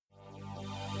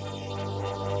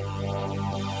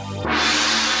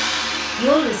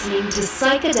listening to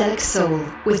Psychedelic Soul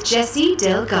with Jesse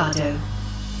Delgado.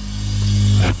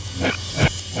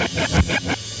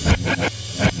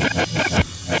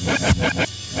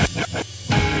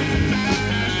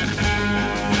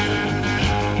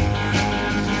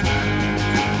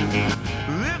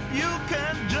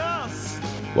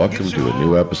 Welcome to a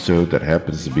new episode that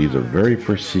happens to be the very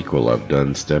first sequel I've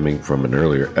done, stemming from an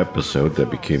earlier episode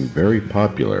that became very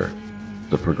popular.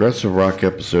 The progressive rock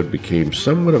episode became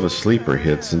somewhat of a sleeper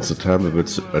hit since the time of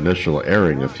its initial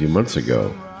airing a few months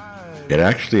ago. It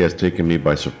actually has taken me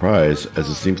by surprise, as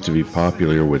it seems to be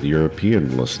popular with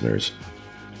European listeners.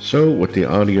 So, with the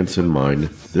audience in mind,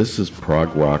 this is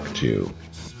Prog Rock 2.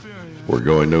 We're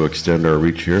going to extend our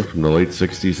reach here from the late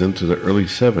 60s into the early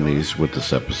 70s with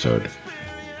this episode.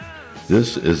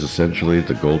 This is essentially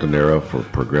the golden era for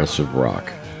progressive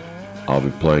rock. I'll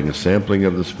be playing a sampling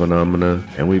of this phenomena,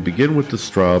 and we begin with the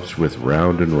Strawbs with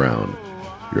Round and Round.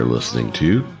 You're listening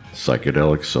to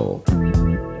Psychedelic Soul.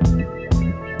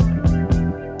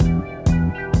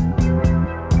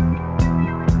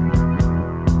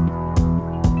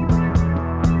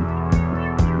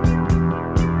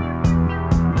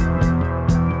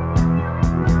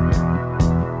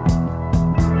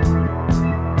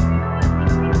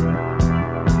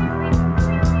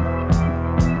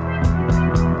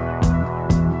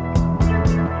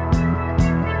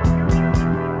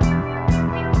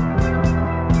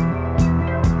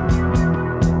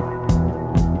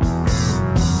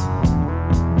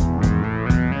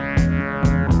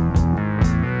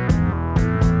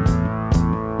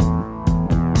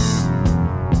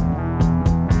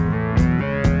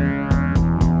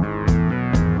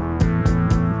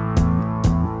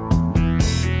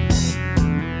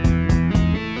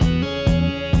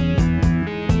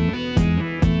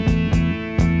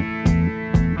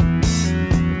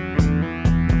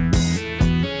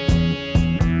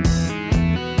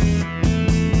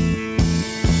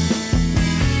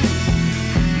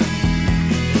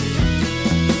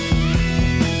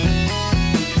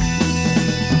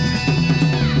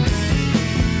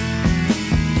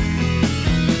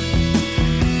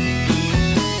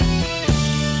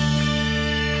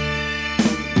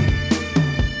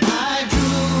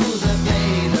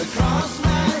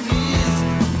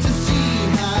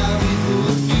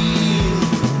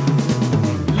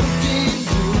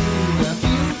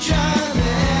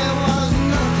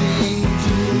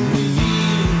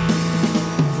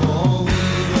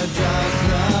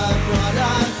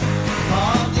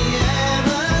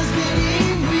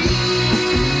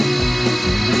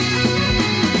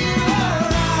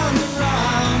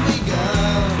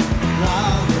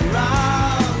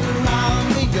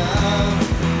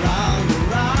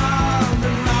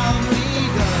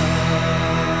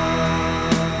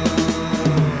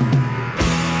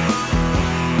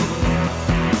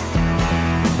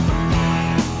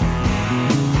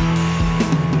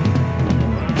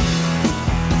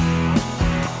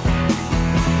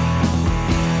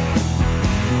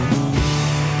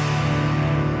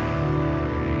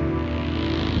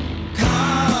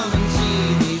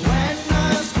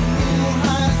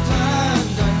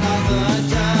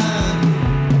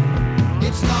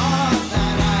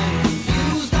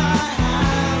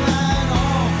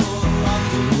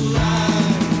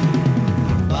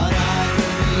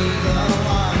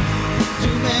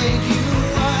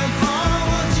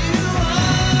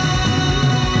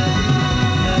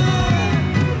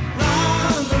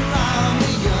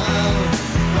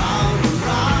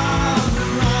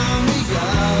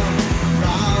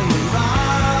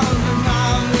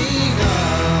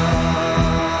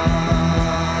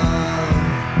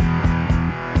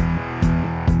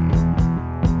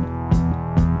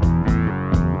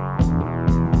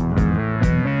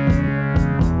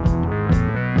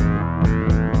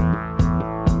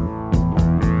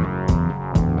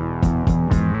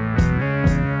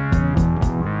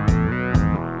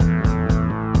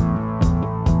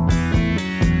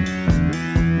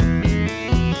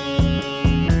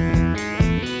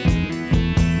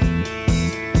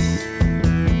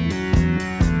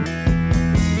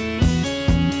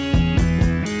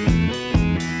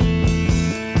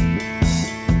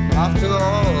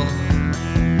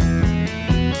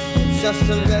 Just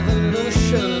a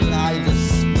revolution I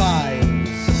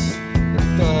despise, the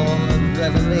dawn of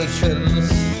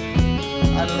revelations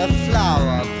and the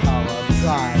flower power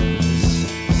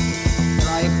prize. And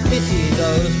I pity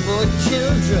those poor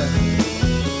children,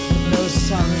 no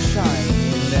sunshine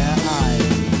in their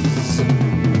eyes.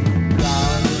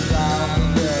 Round and round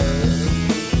go,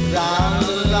 round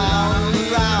and round and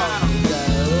round go.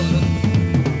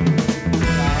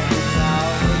 Round and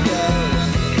round go,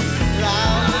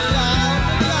 round and round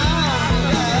and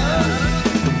round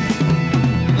go.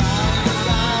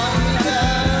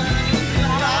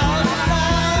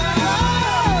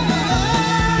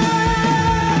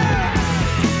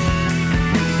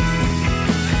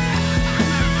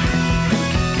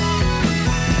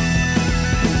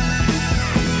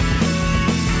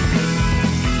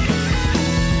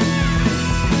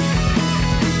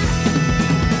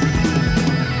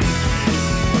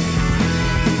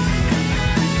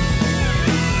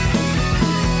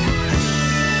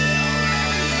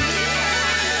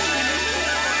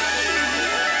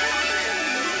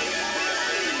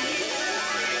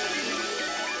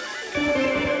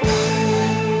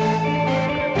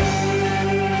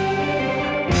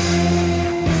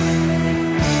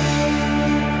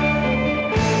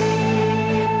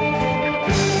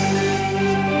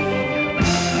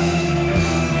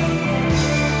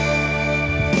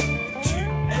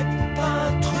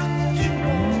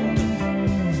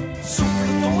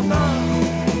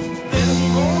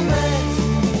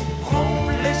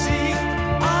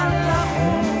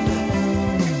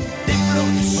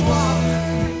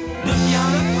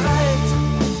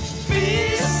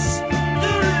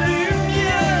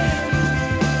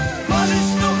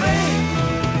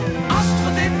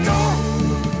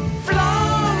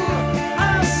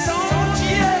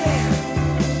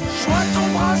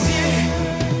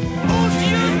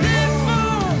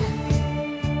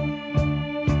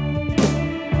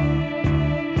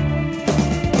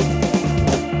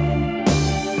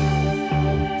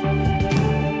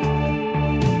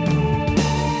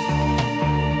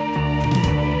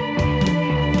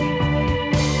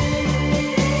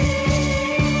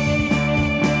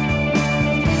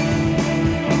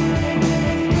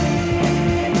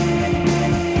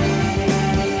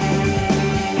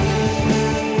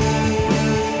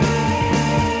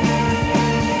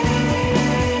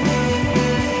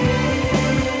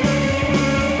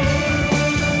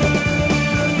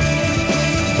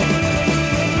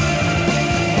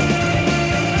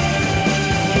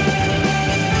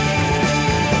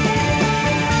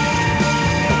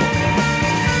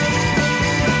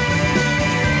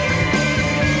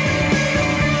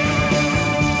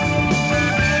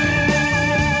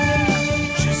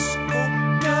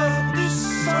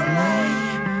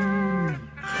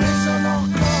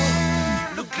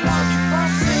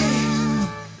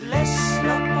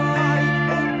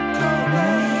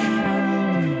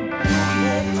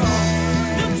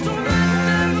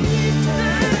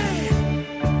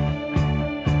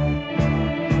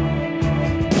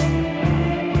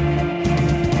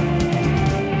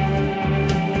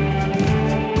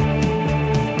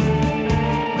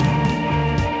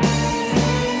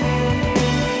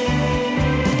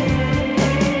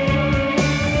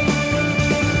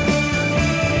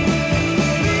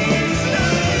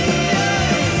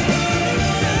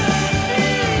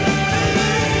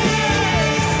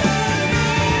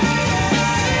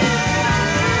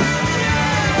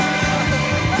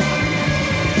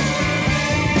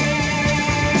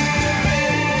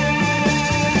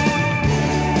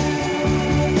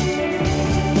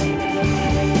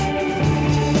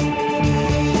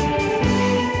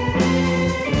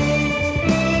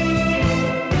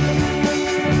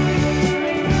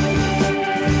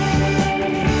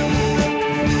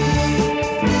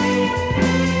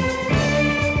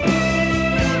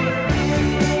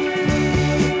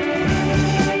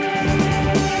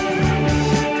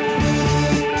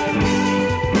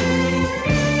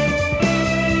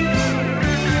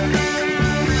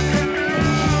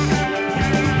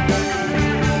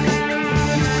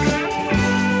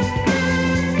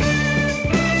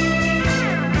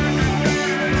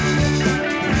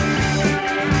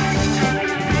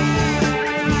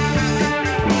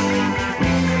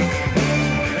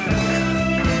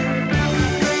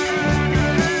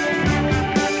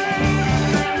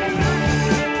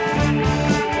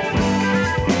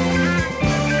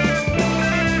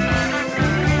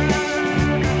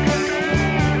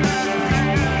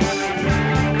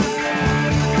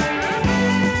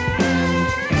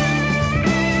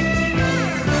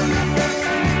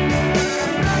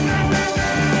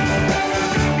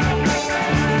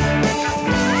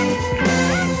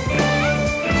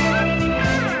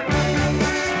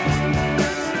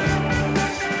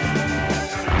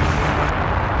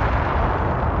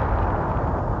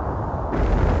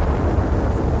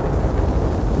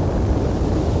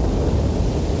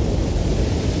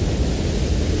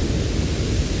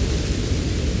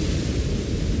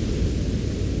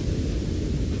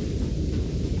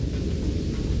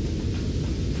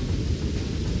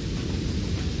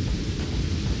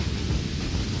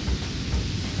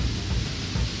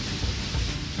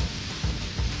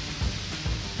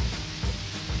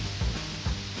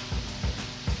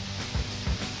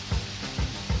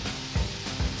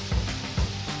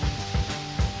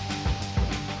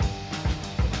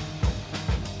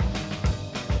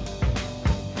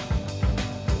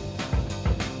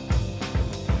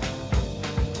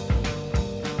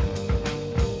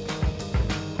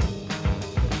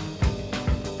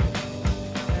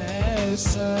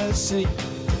 so sweet.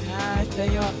 I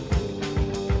tell you,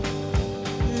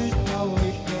 it's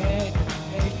always great.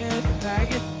 It's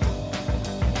like it.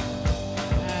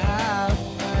 I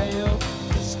feel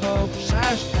so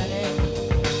frustrated.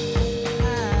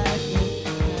 I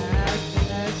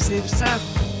can see some.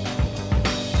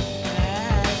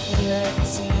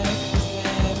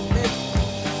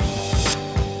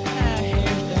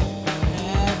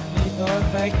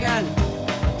 Again.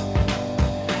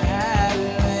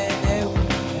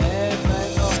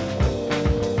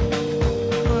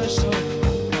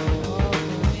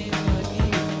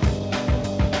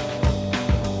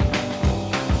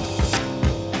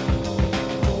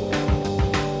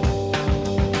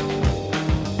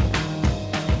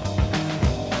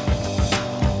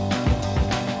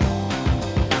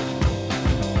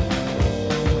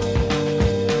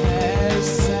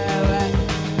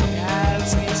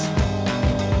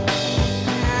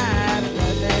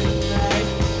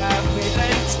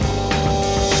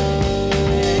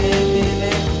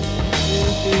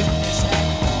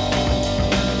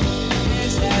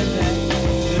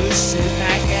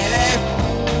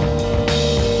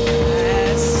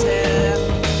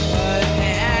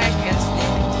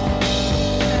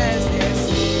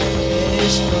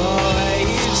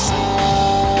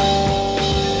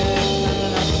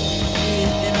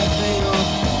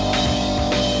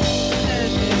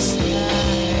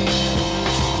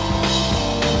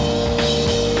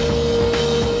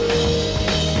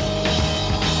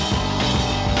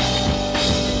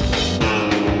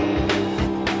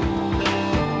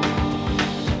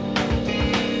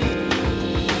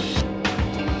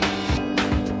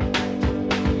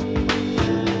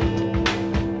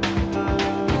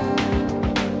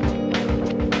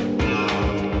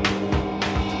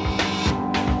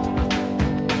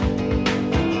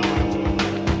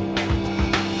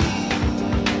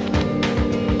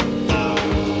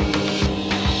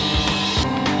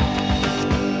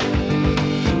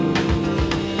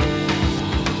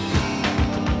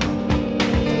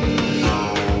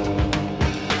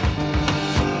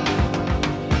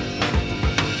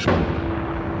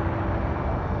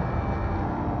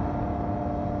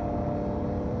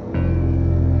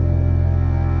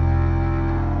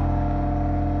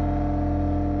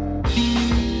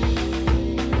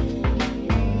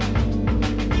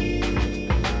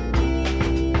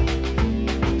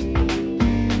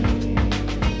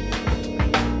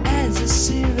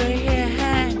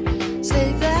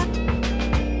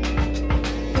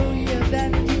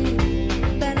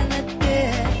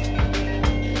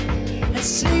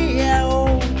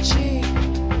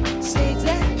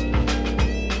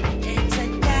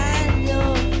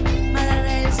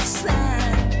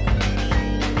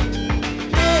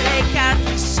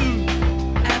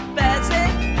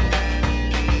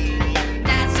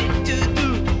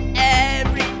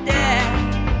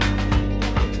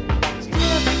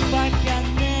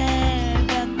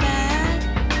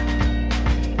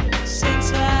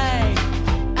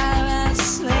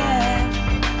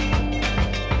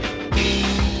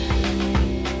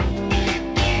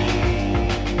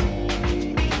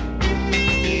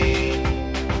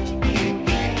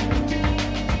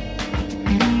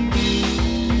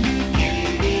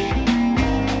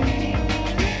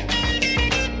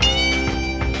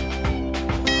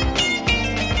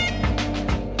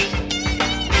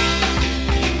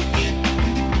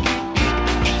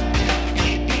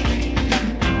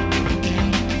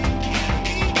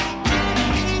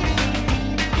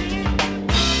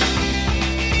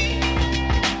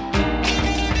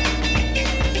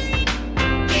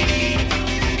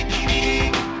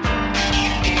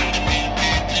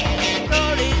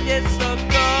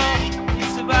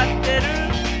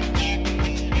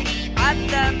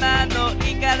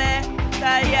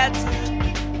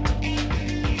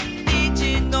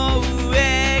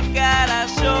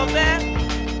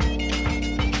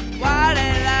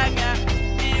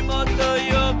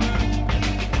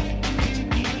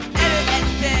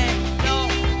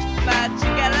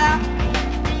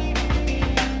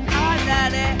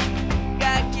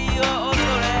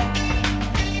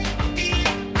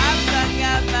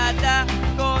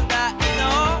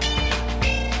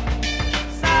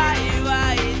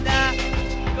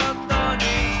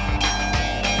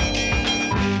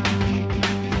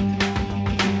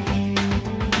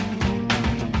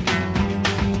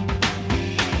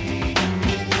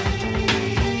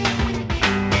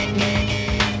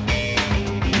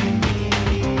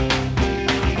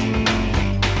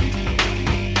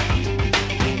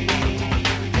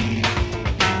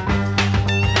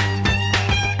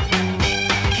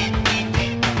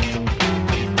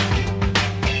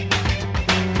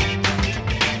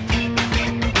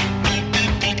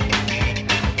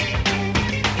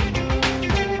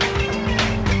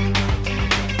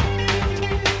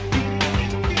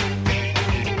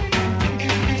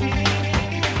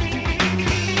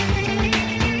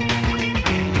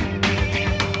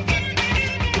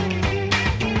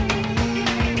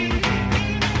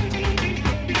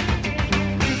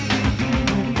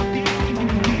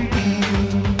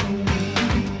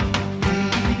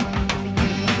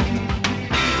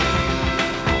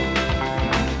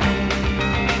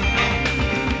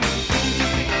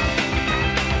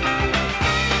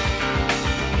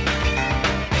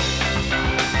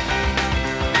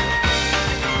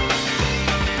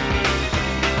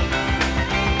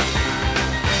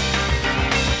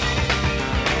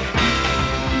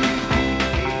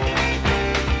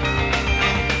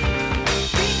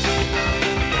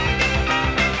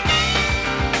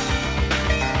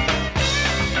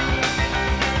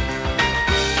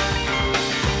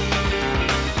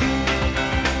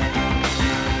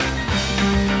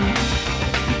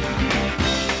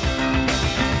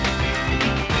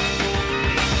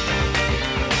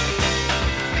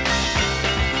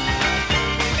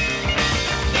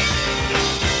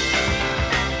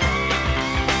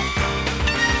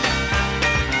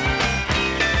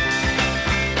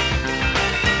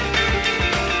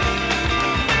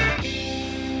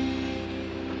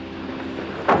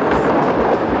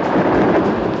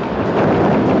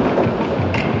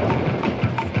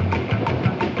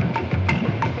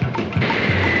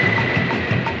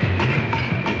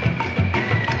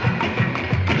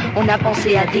 On a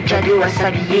pensé à des cadeaux, à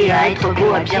s'habiller, à être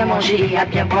beau, à bien manger et à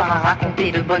bien boire, à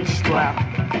raconter de bonnes histoires.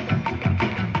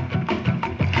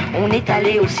 On est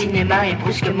allé au cinéma et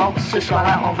brusquement ce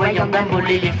soir-là, en voyant Dumbo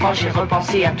l'éléphant, j'ai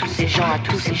repensé à tous ces gens, à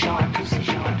tous ces gens, à tous ces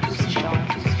gens, à tous ces gens,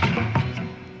 à tous ces gens.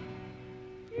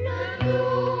 Le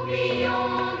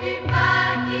tourbillon du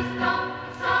Pakistan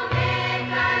s'en est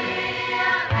allé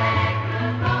avec le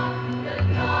vent. Le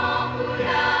temps vous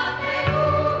l'a fait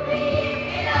oublier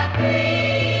et la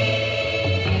pluie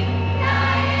l'a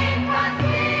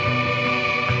effacé.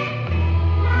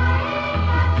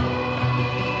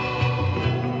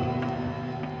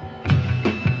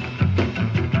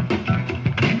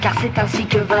 Car c'est ainsi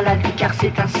que va la vie, car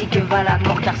c'est ainsi que va la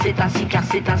mort, car c'est ainsi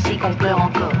qu'on pleure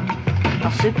encore. Dans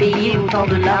ce pays où tant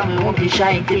de larmes ont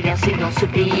déjà été versées, dans ce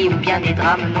pays où bien des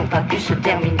drames n'ont pas pu se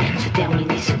terminer, se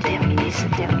terminer, se terminer, se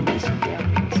terminer, se terminer.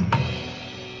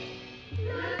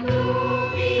 Le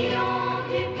tourbillon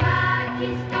du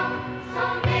Pakistan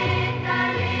s'en est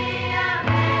allé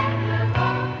avec le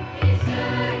vent. Et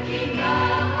ceux qui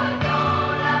meurent dans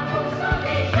la boue sont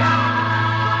déjà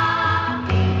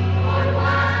trop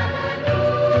loin de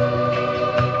nous,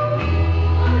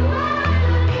 trop loin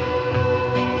de nous.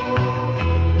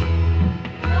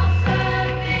 Dans ce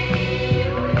pays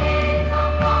où les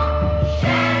enfants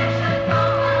cherchent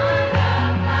tant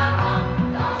leurs parents,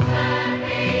 dans ce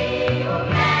pays où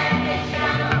même les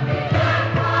chiens n'ont plus de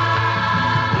quoi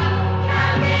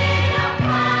calmer leur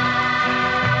faim.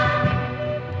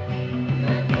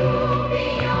 Le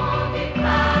tourbillon du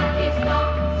Pakistan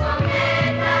s'en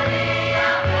est allé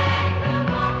avec le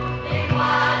vent. Et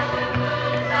moi je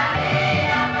veux aller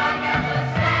là-bas car je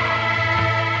sais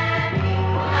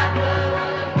qu'on a besoin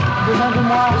de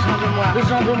moi.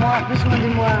 Besoin de moi, besoin de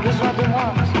moi, besoin de moi, besoin de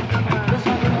moi,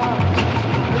 besoin de moi,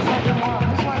 besoin de moi,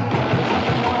 besoin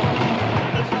de moi,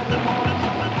 besoin de moi,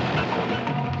 besoin de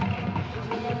moi.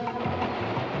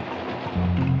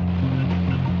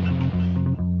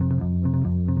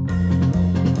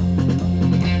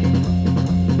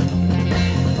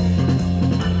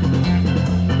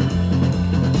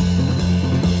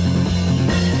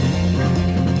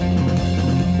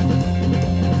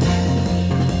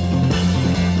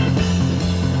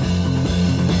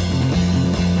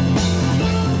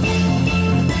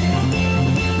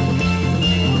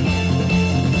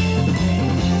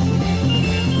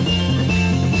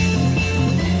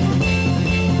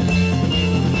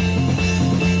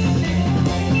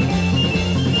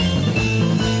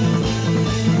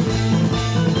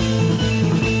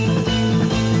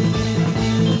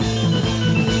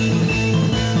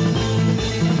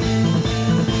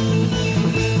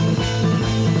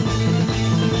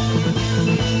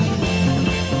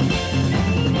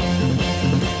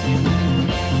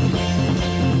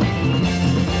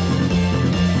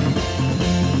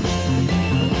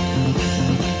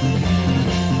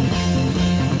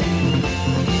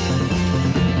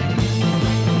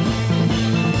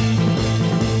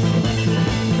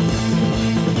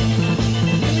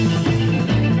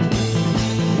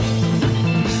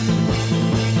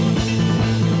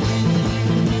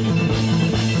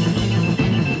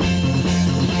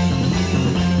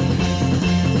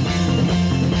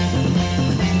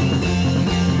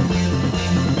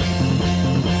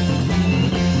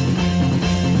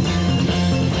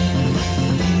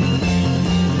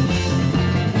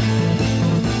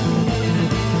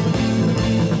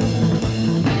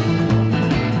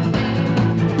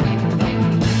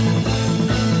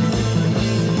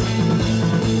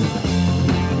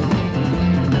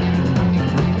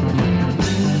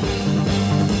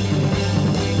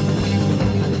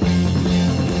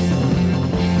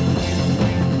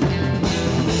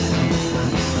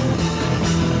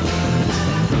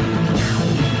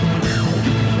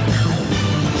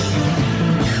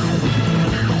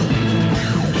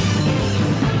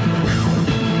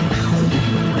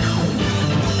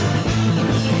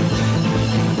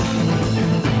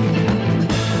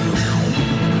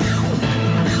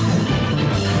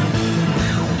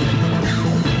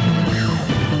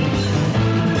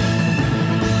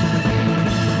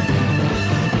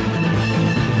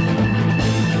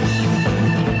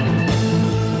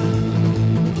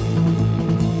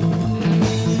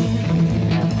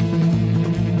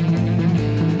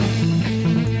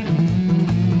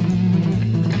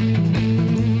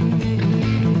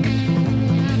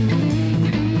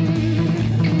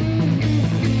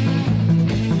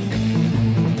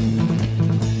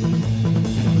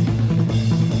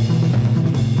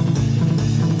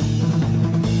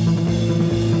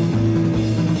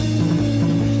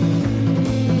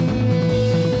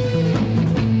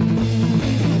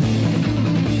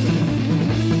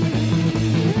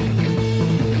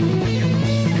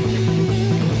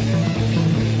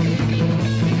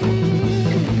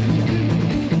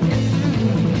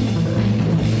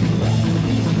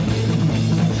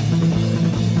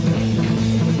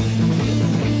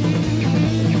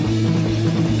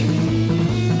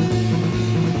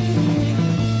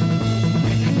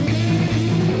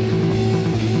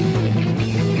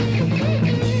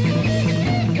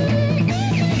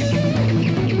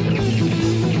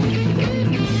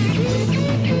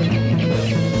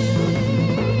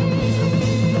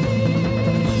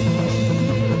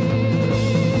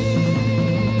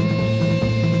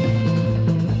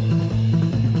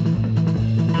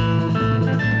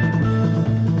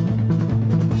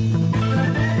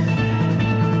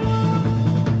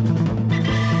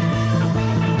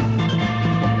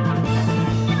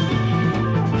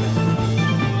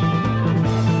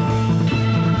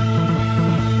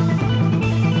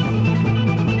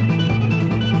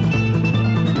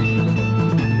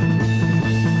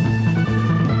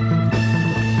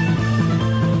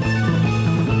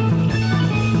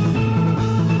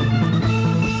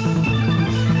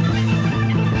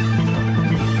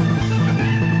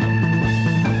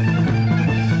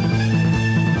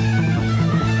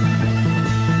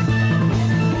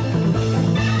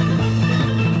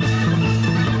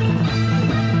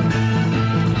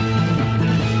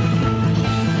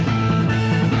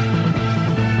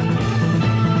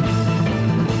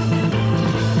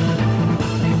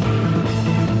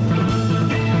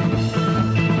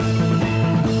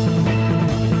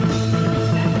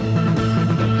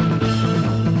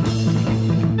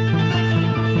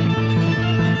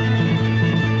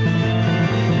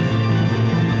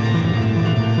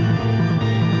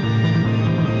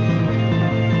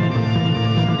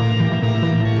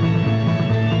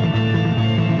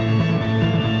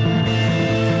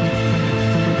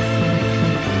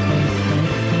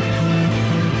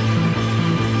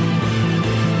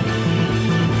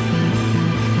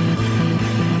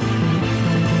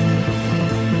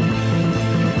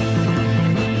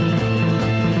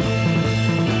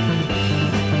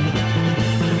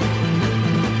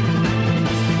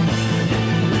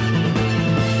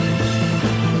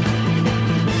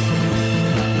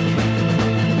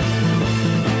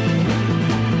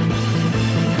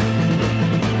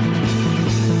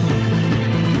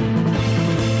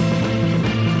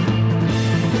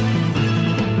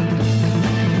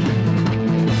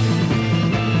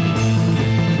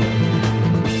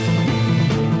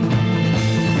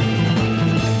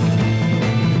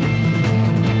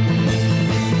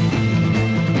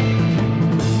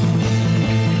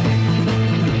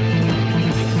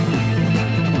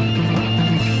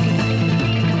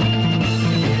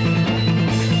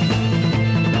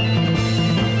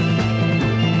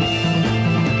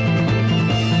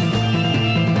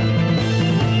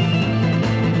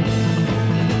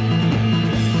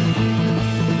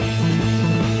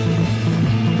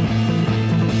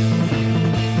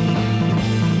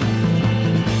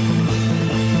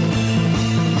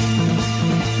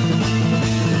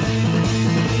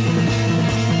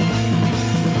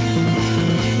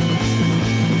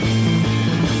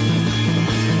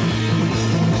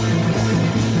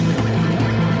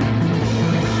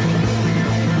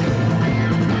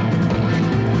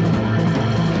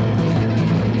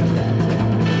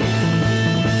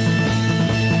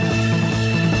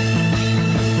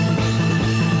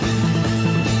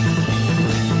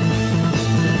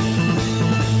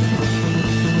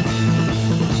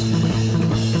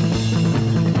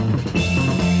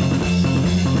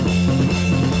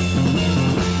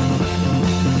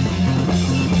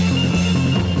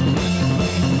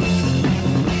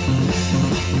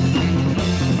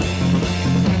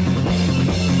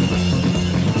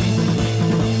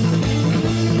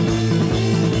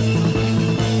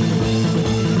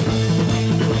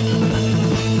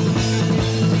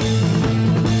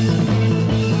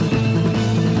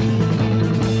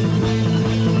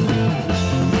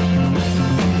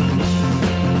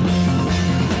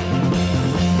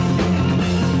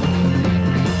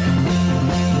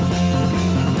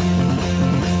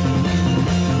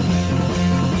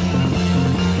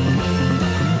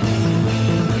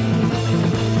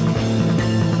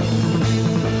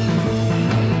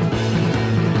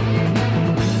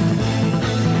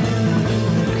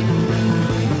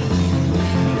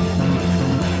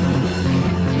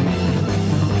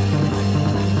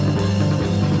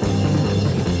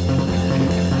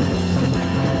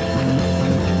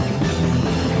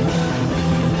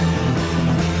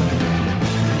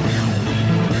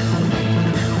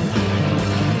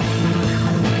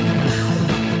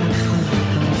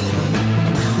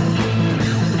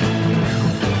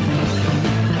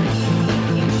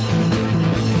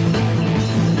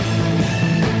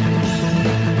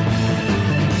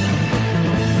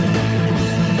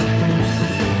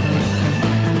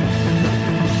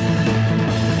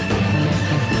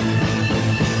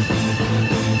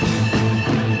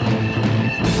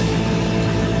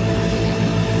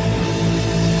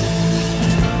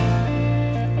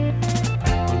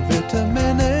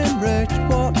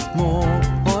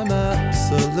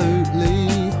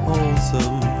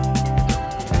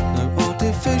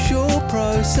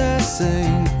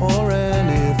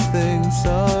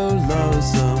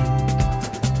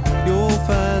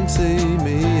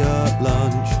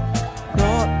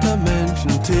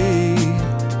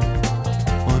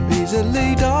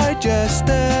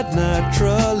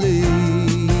 naturally.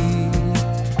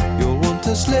 You'll want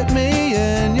to slip me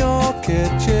in your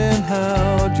kitchen.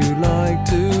 How'd you like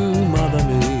to mother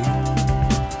me?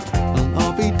 And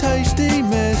I'll be tasty,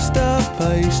 Mr.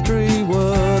 Pastry.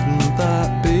 Wouldn't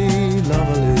that be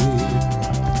lovely?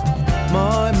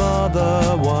 My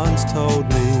mother once told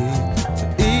me to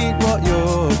eat what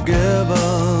you're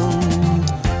given.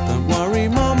 Don't worry,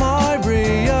 Mum, I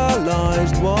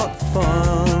realized what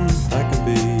fun that can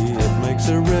be. It makes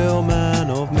a real man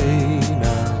of me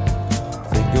now.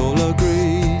 Think you'll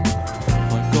agree,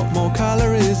 I've got more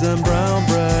calories than brown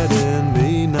bread in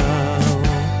me now.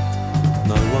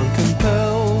 No one can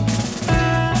tell.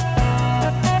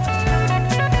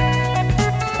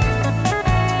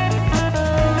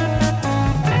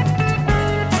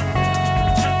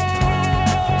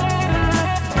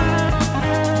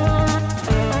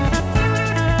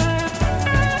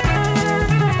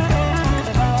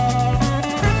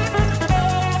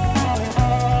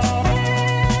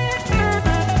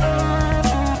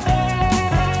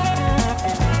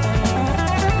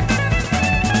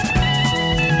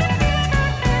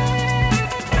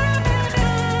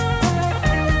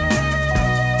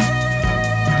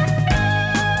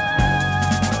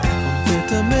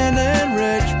 Vitamin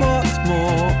enriched, what's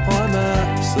more, I'm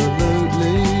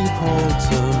absolutely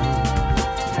wholesome.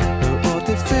 No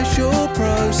artificial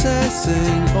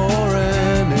processing or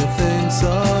anything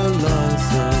so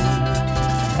lonesome.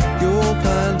 You'll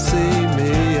fancy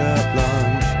me at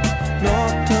lunch,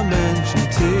 not to mention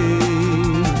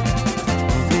tea.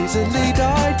 I'm easily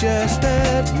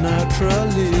digested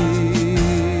naturally.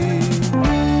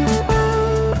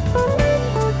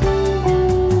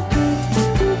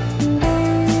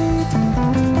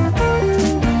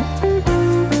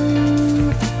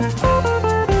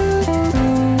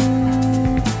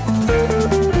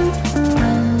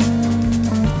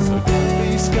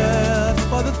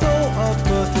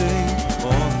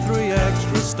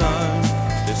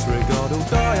 Disregard all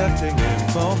dieting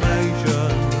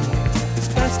information. It's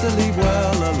best to leave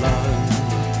well alone.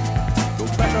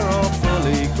 You're better off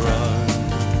fully grown.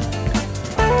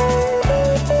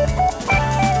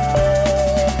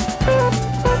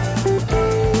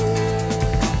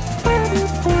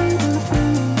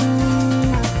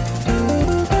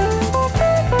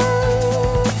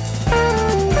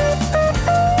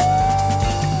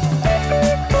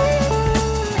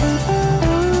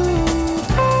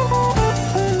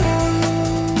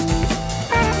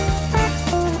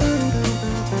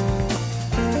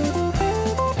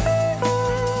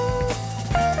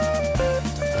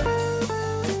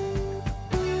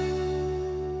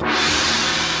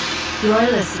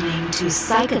 You're listening to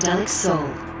Psychedelic Soul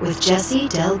with Jesse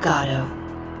Delgado.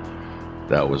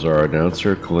 That was our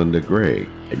announcer, Kalinda Gray,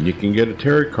 and you can get a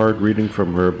tarot card reading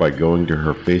from her by going to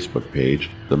her Facebook page,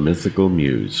 The Mythical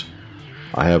Muse.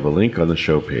 I have a link on the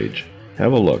show page.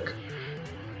 Have a look.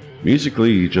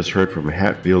 Musically, you just heard from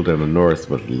Hatfield and the North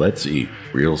with Let's Eat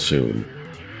Real Soon.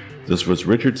 This was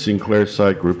Richard Sinclair's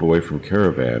side group Away from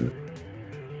Caravan.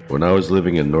 When I was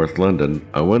living in North London,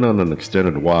 I went on an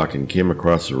extended walk and came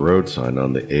across a road sign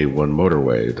on the A1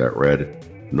 motorway that read,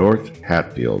 North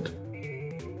Hatfield.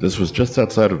 This was just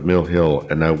outside of Mill Hill,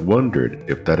 and I wondered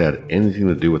if that had anything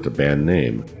to do with the band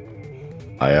name.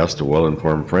 I asked a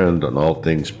well-informed friend on all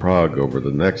things prog over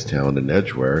the next town in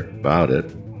Edgware about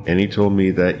it, and he told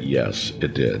me that yes,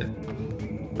 it did.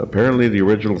 Apparently the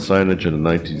original signage in the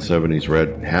 1970s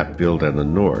read Hatfield and the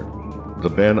North. The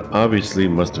band obviously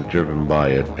must have driven by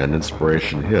it, and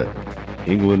inspiration hit.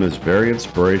 England is very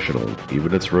inspirational,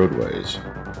 even its roadways.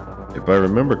 If I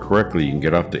remember correctly, you can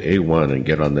get off the A1 and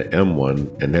get on the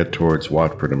M1 and head towards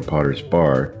Watford and Potter's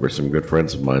Bar, where some good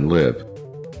friends of mine live.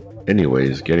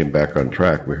 Anyways, getting back on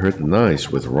track, we heard The Nice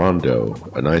with Rondo,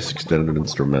 a nice extended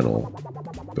instrumental.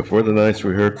 Before The Nice,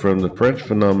 we heard from the French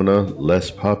phenomena Les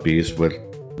Poppies with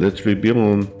Le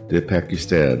Tribune de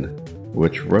Pakistan,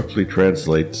 which roughly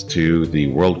translates to the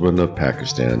Whirlwind of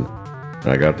Pakistan.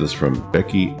 I got this from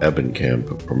Becky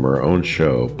Ebenkamp from her own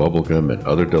show, Bubblegum and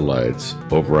Other Delights,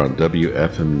 over on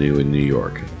WFM New in New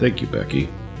York. Thank you, Becky.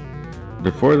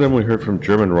 Before then, we heard from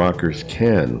German rockers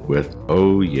Can with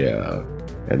Oh Yeah,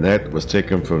 and that was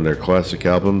taken from their classic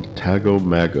album Tago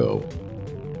Mago.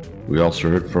 We also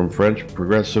heard from French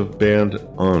progressive band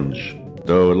Ange,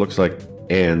 though it looks like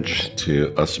Ange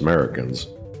to us Americans.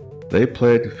 They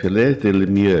played Filet de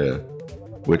Lumiere,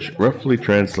 which roughly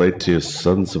translates to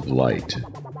Sons of Light,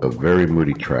 a very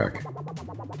moody track.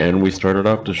 And we started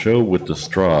off the show with the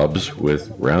Straubs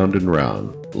with Round and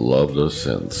Round, Love Those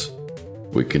Synths.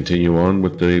 We continue on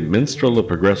with the minstrel of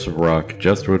progressive rock,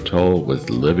 Jethro Tull with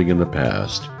Living in the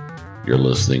Past. You're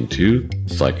listening to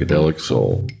Psychedelic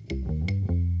Soul.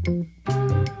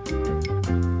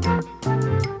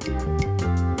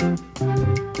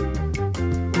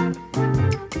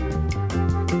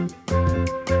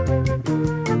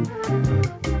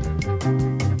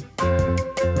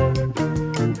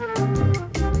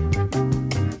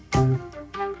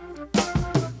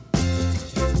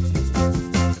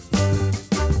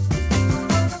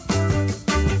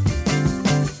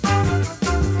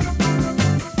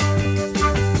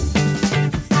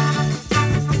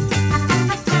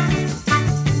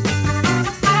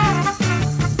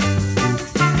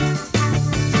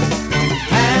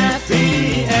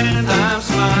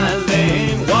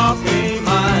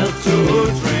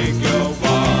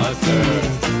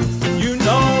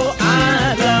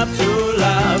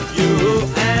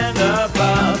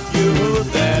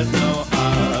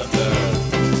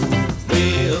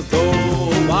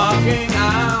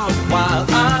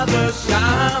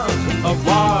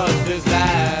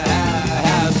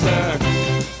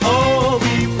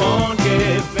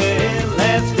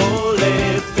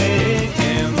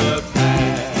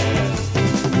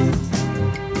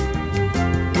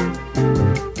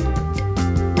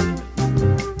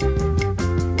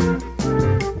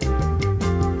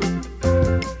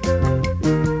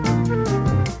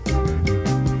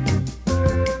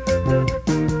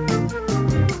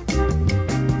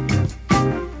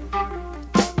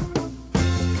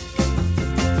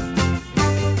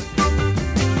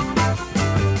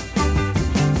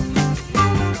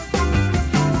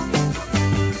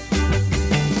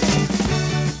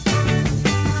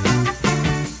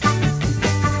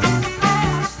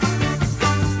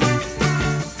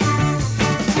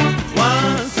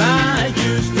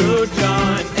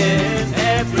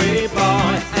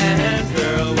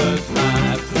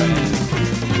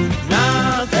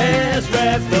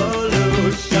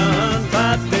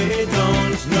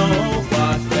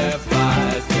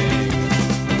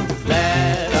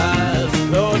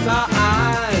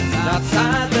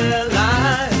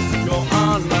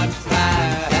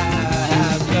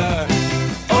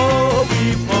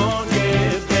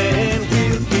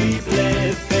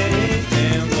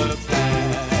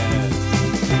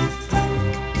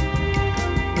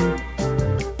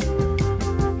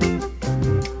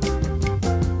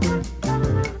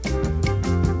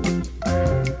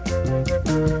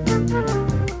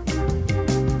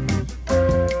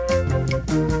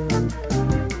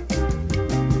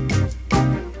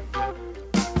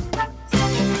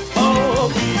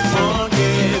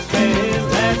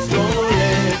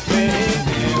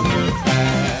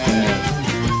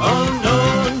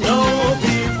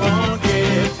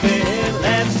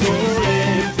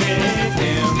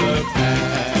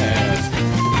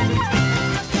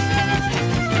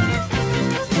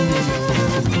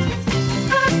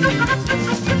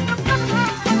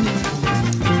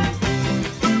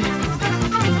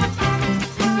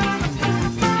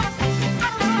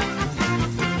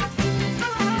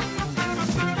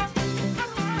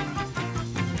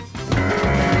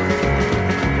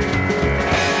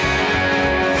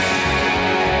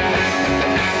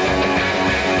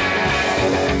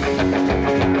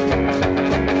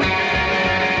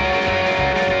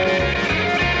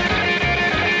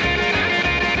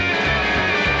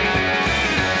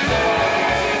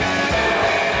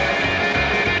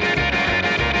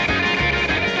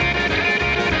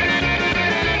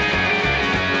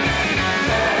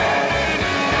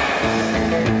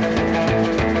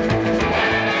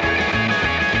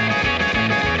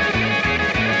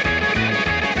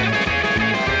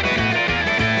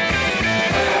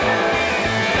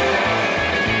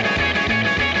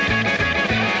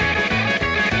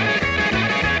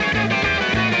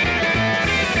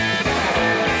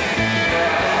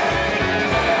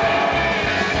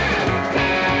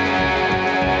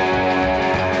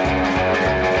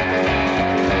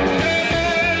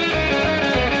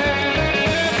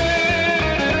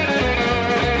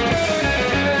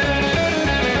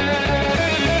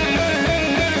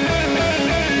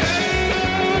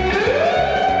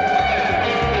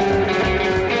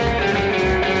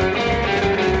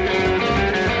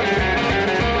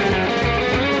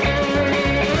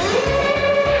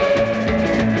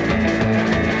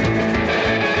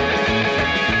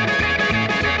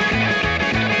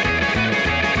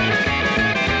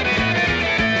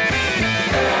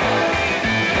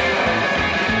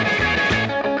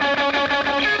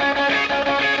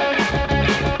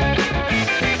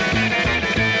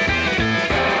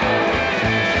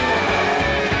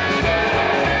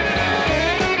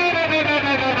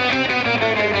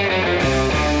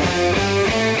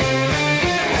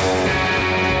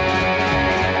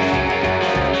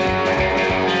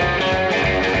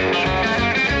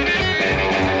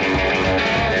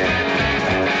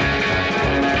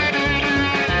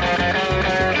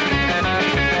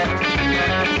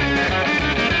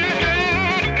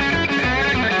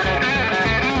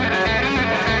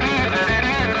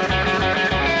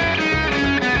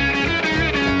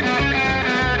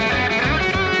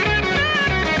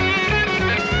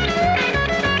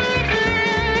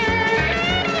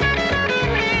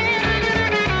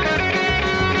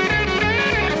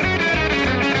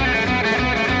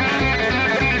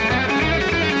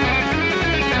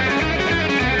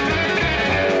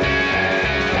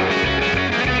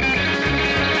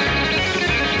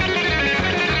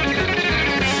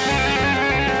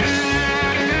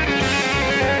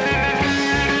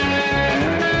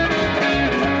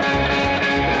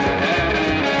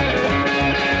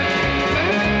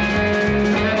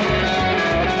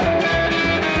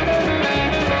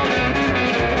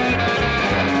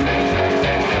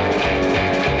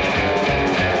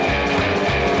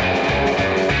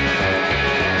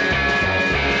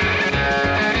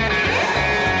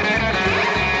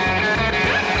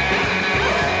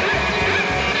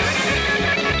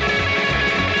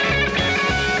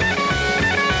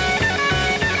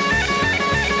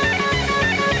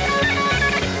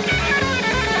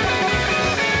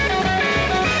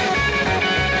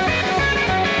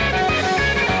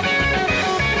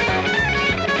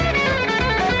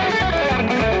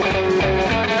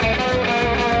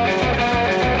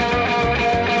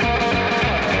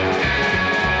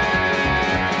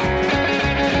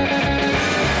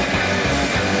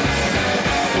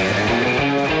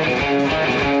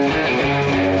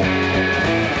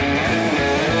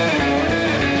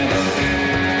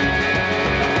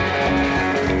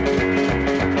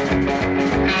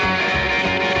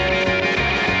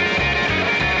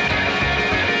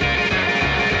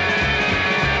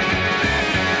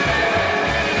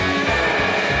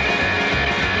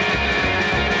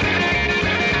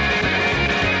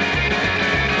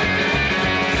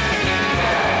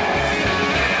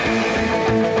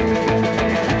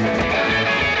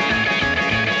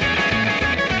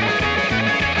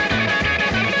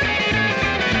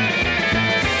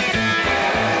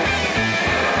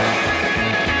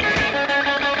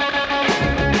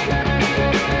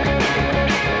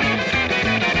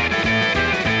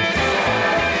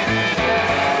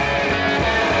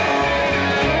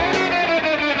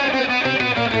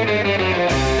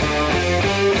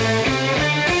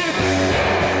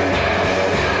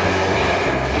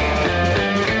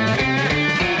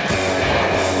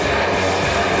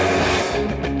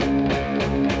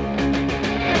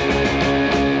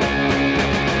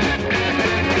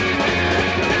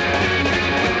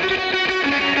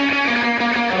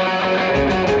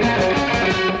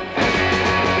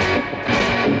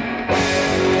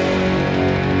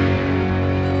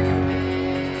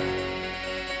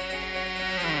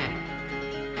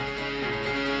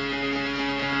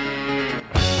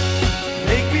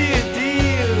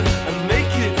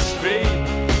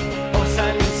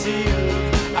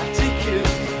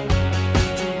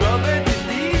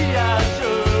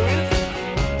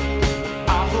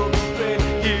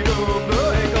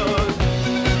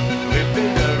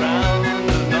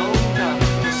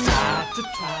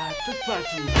 got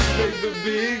to play the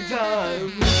big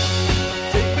time.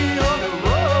 Take me on a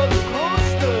roller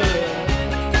coaster.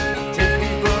 Take me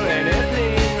for an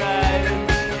airplane ride.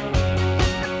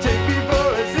 Take me for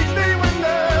a 6-day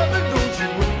wonder. But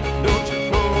don't you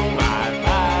throw my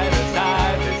pride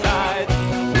aside.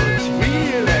 What's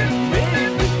real and make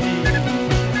believe?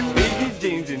 Baby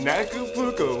James in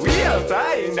Acapulco, we are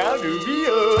flying down to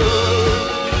Rio.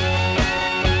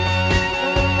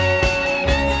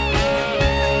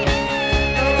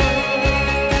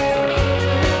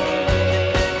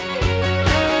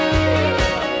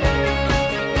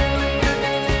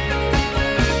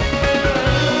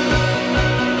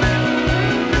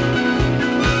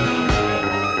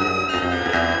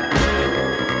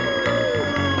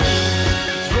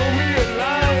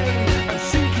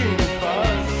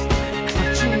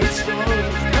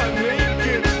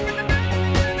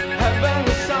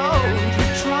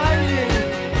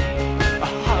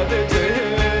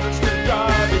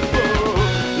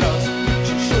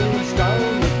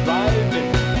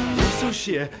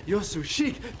 You're so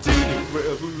chic, to the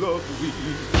world who love we.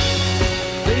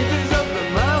 Babies up the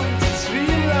mountain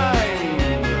streamline,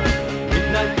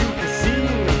 midnight you can see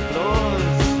the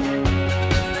floors.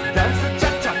 Dance the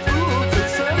cha-cha through till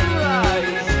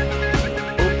sunrise,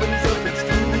 opens up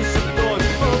exclusive doors.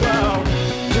 Oh wow,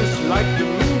 just like the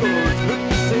mingles look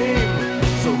the same.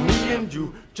 So me and you,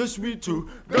 just we two,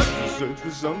 got to search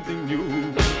for something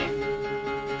new.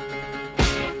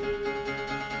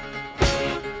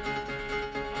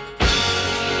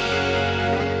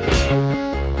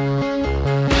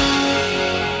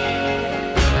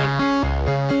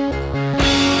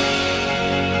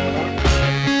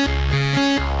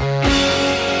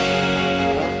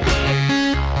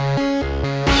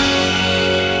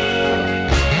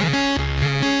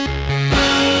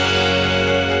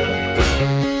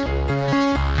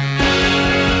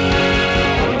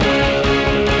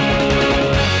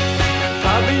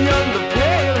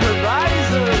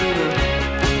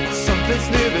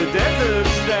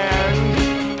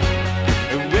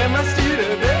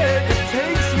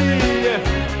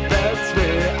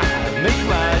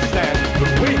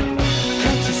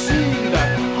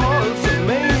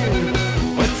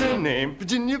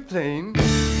 Virginia Plain.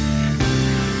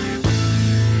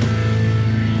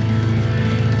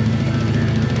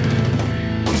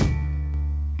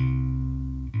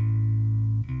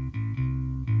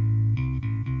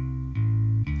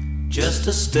 Just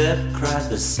a step, cried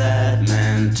the sad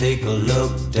man. Take a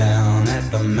look down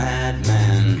at the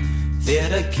madman.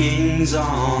 Theater kings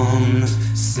on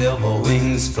silver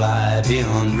wings fly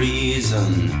beyond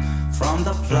reason. From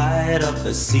the flight of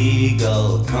the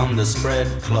seagull come the spread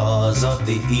claws of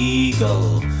the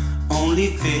eagle.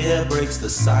 Only fear breaks the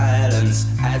silence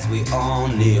as we all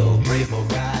kneel, pray for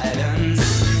guidance.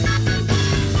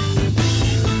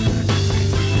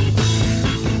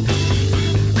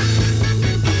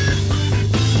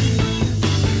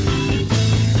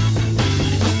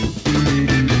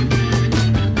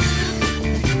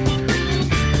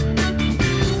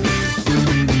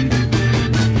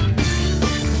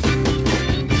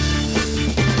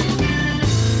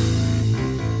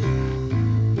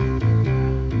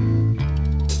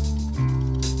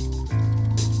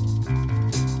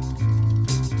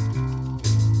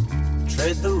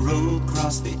 Tread the road,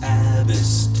 cross the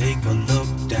abyss, take a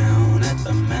look down at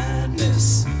the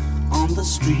madness. On the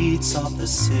streets of the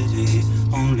city,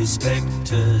 only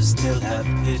specters still have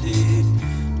pity.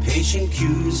 Patient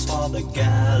queues for the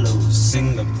gallows,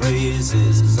 sing the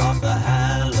praises of the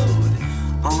hallowed.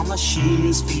 Our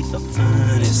machines feed the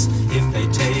furnace, if they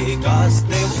take us,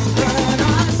 they will burn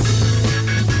us.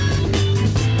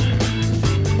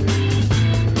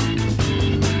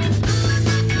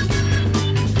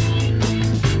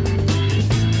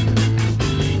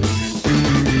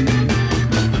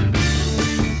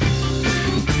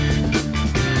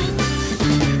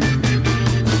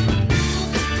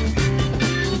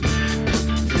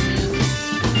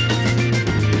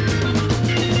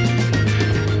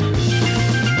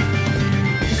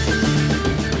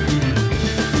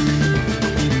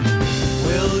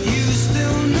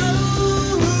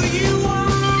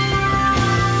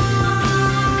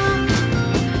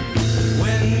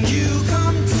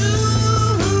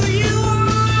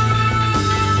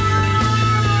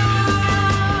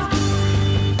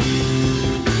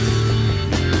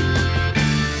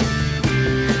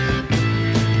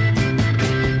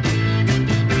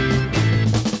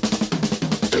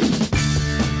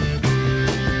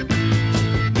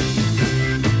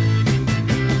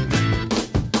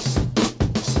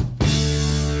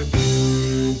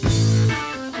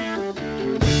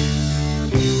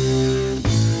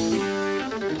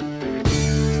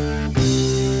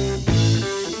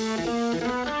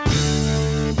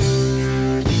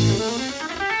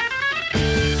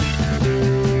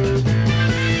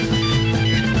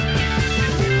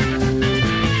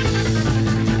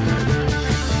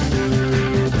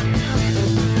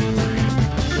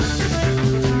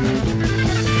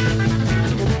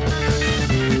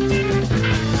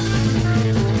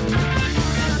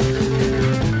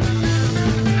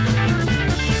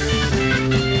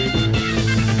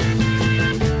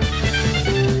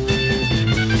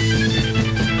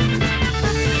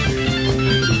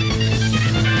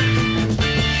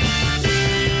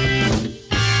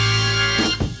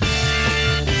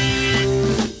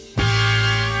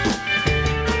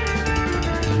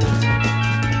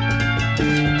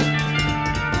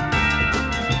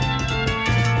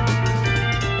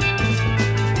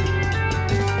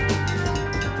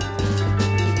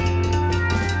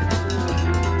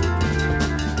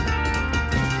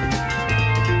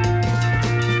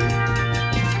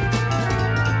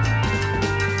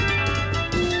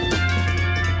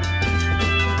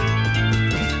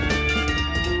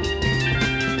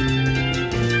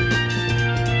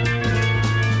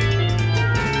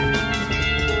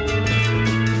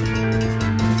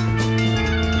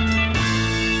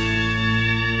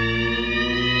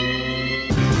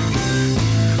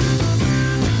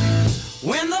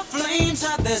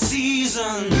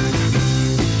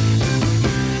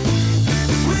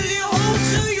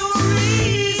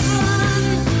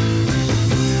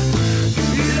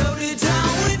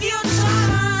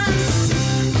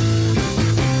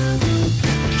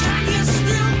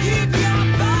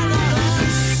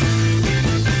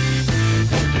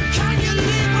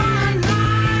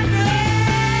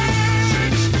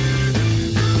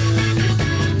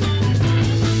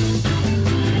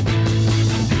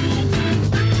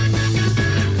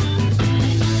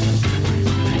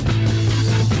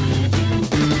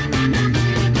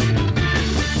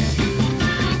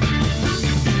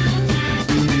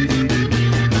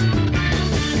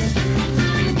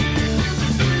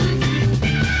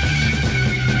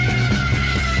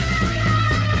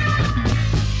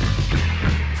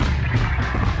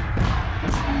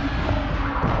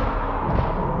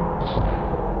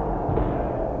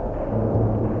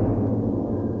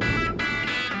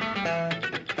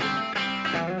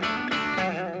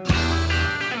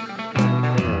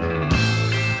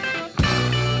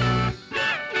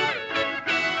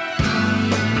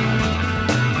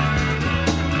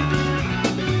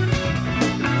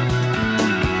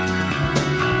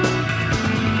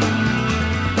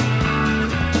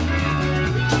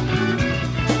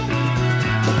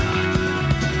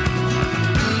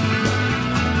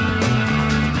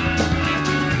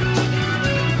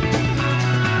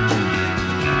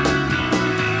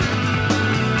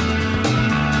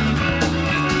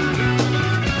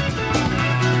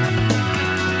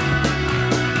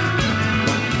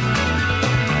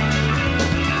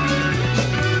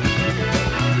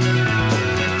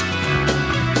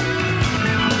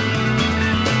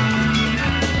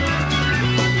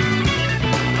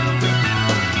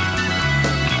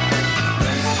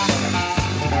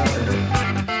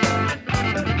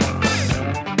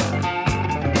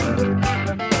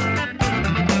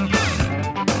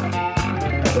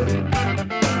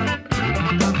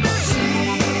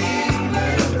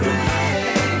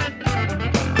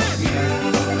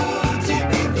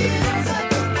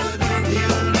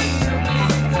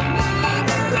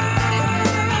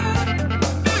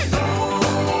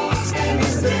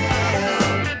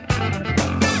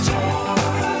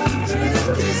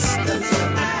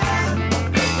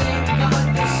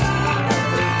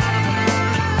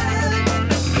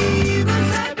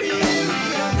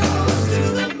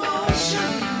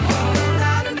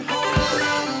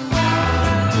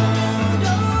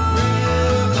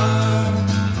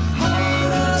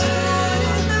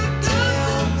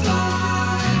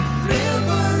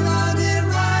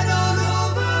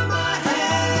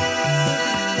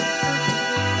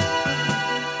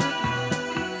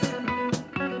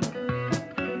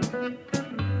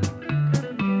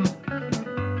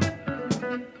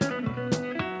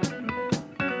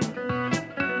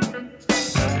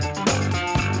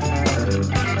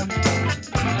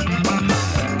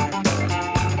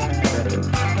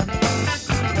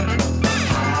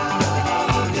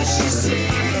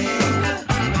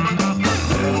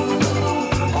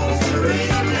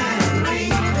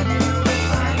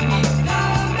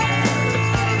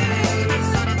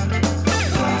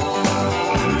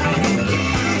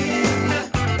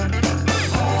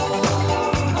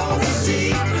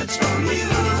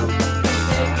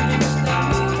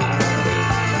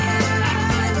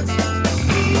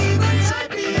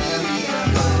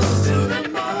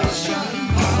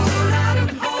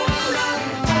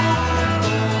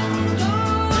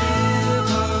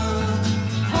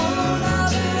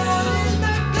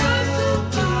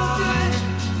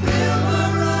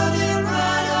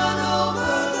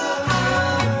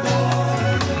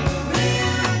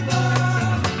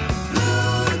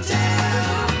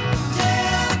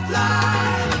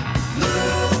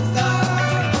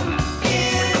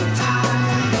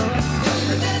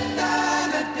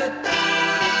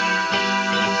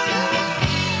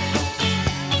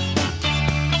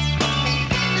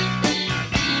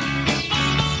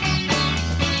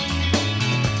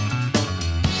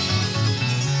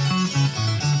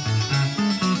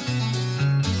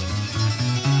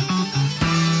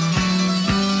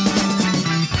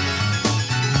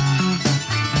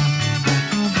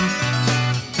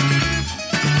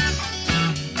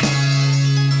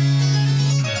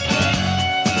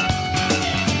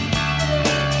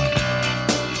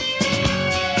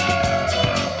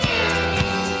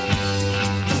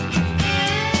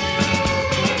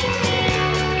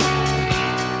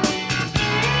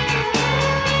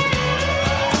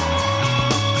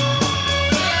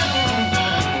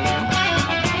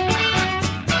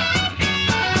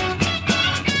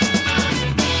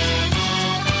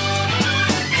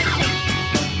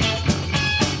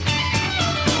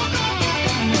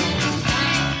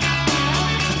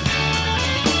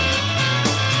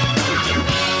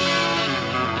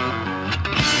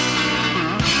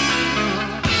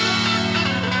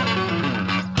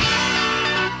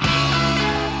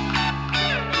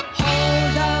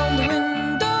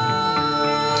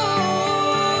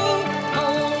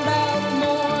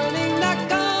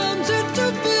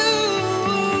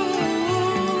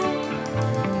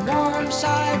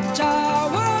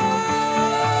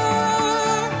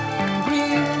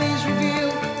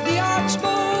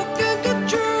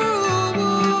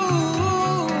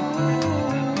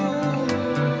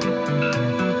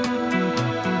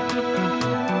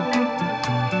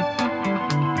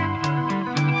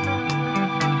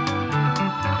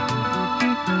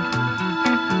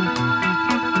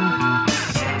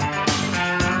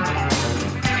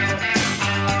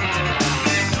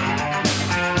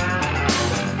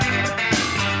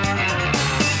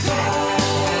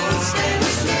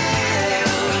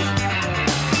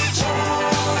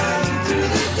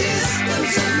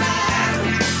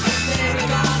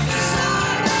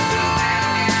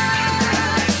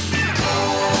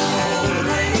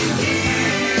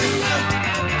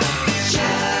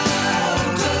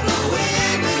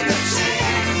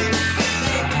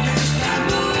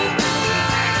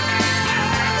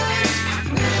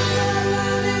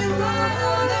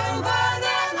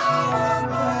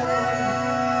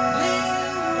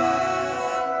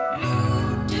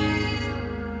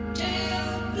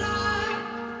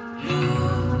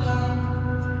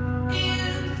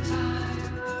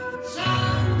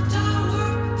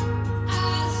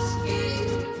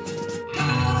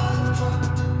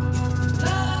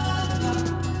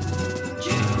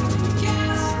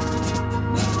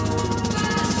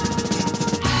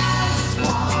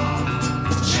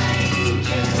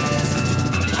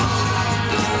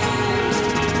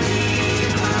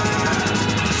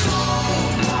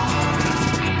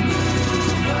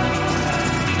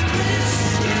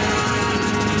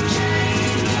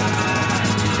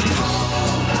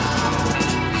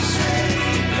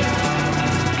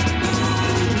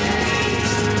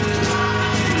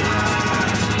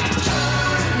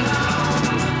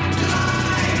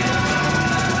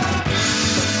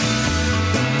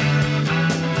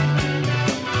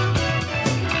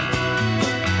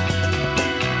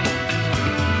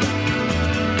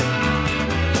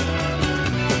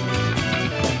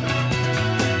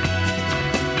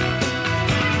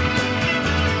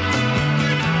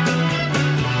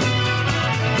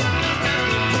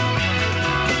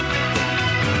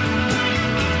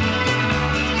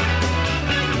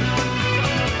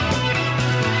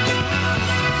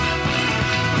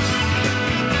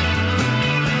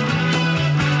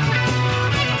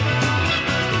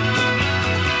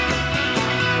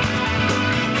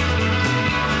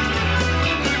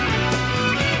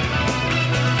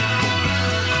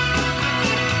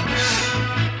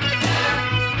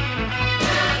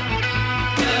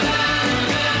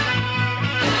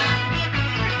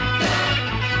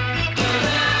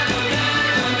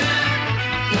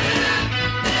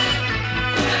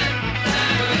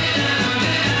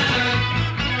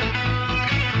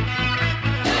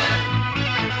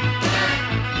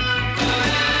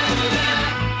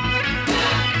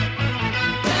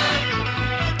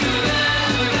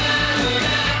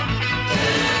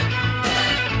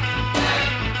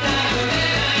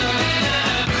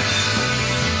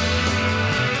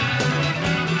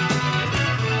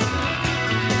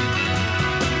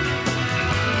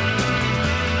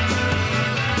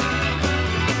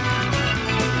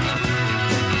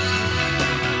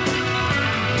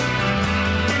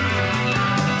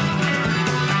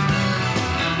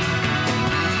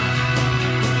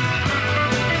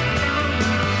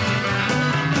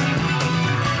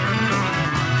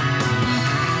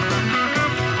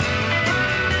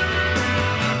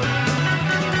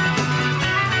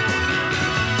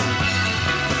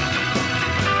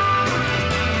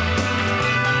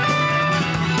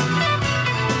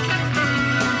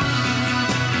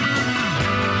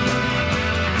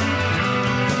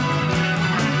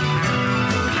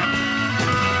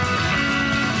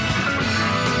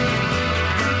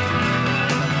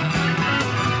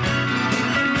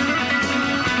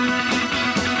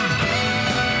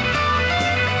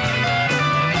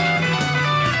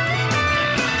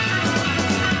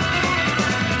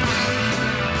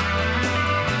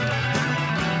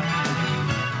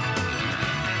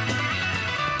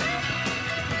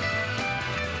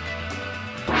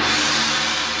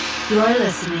 You're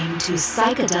listening to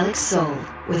Psychedelic Soul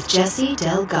with Jesse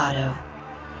Delgado.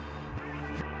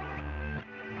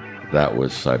 That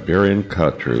was Siberian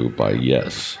Kotru by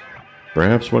Yes.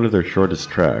 Perhaps one of their shortest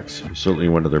tracks, certainly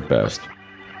one of their best.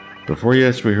 Before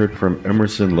Yes, we heard from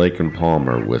Emerson, Lake and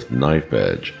Palmer with Knife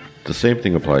Edge. The same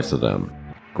thing applies to them.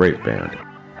 Great band.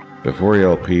 Before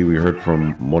LP, we heard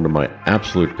from one of my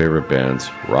absolute favorite bands,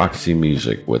 Roxy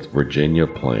Music with Virginia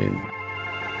Plain.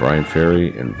 Brian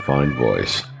Ferry and Fine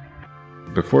Voice.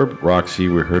 Before Roxy,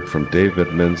 we heard from Dave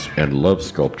Edmonds and Love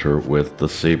Sculpture with The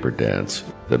Saber Dance,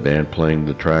 the band playing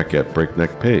the track at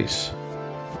breakneck pace.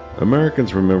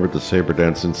 Americans remembered the Saber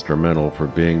Dance instrumental for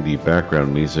being the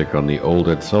background music on the old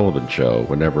Ed Sullivan Show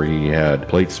whenever he had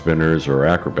plate spinners or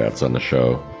acrobats on the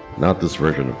show. Not this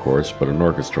version, of course, but an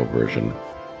orchestral version.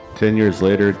 10 years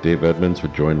later, Dave Edmonds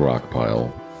would join Rockpile.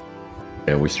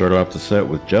 And we start off the set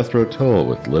with Jethro Tull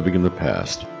with Living in the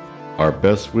Past. Our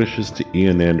best wishes to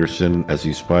Ian Anderson as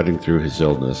he's fighting through his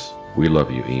illness. We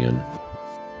love you, Ian.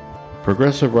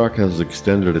 Progressive rock has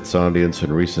extended its audience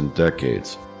in recent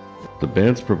decades. The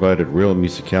bands provided real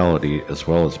musicality as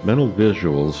well as mental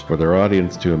visuals for their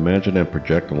audience to imagine and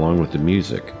project along with the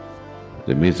music.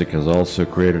 The music has also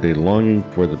created a longing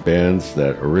for the bands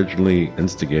that originally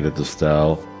instigated the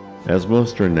style, as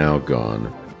most are now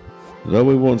gone. Though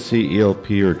we won't see ELP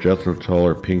or Jethro Tull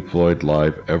or Pink Floyd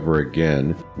live ever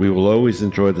again, we will always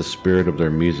enjoy the spirit of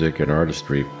their music and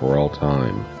artistry for all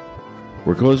time.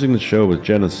 We're closing the show with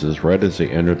Genesis right as they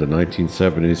entered the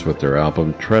 1970s with their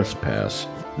album Trespass.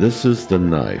 This is The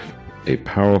Knife, a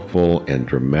powerful and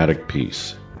dramatic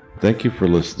piece. Thank you for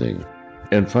listening.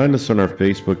 And find us on our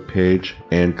Facebook page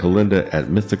and Kalinda at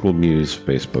Mythical Muse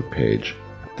Facebook page.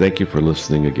 Thank you for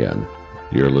listening again.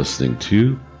 You're listening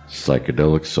to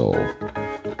Psychedelic Soul.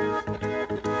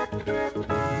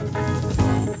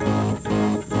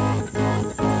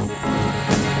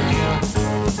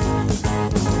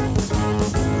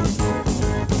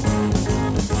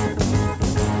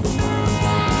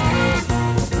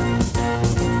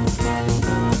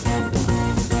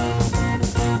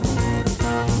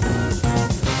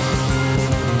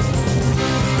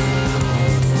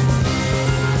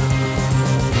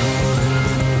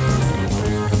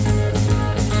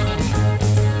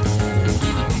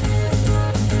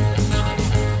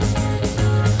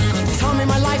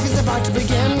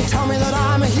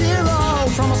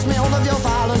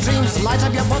 Light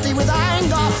up your body with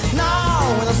anger.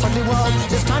 Now, in this ugly world,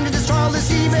 it's time to destroy all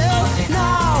this evil.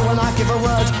 Now, when I give a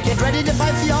word, get ready to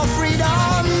fight for your freedom.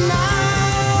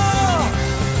 Now,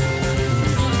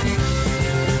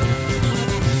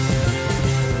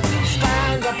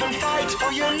 stand up and fight,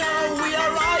 for you know we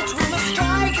are right. We must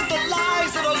strike at the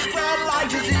lies that will spread like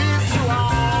disease through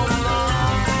our minds.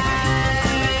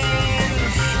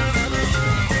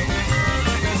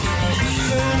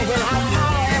 Soon we'll have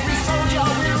power, every soldier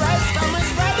will rest, and we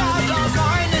spread out our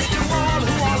kindness to all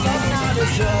who are left now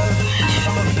deserve.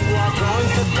 Some of you are going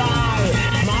to die.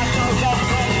 Marshals are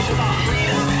praying to the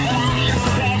freedom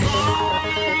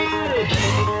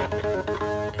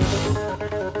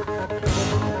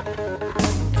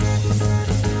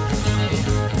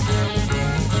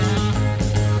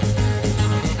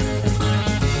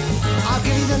I'll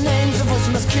give you the names of those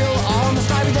who must kill. All must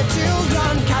die with their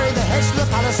children. Carry the heads to the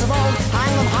palace of old.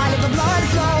 Hang them high, let the blood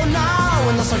flow. Now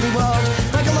in this ugly world,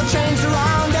 break all the chains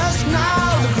around us.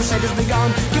 Now the crusade has begun.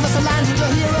 Give us a land to the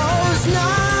heroes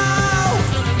now.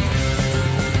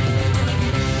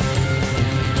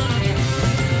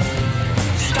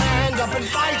 Stand up and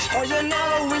fight, for you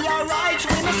know we are right.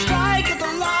 We must strike at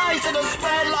the lies that are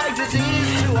spread like disease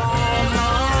through our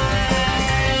minds.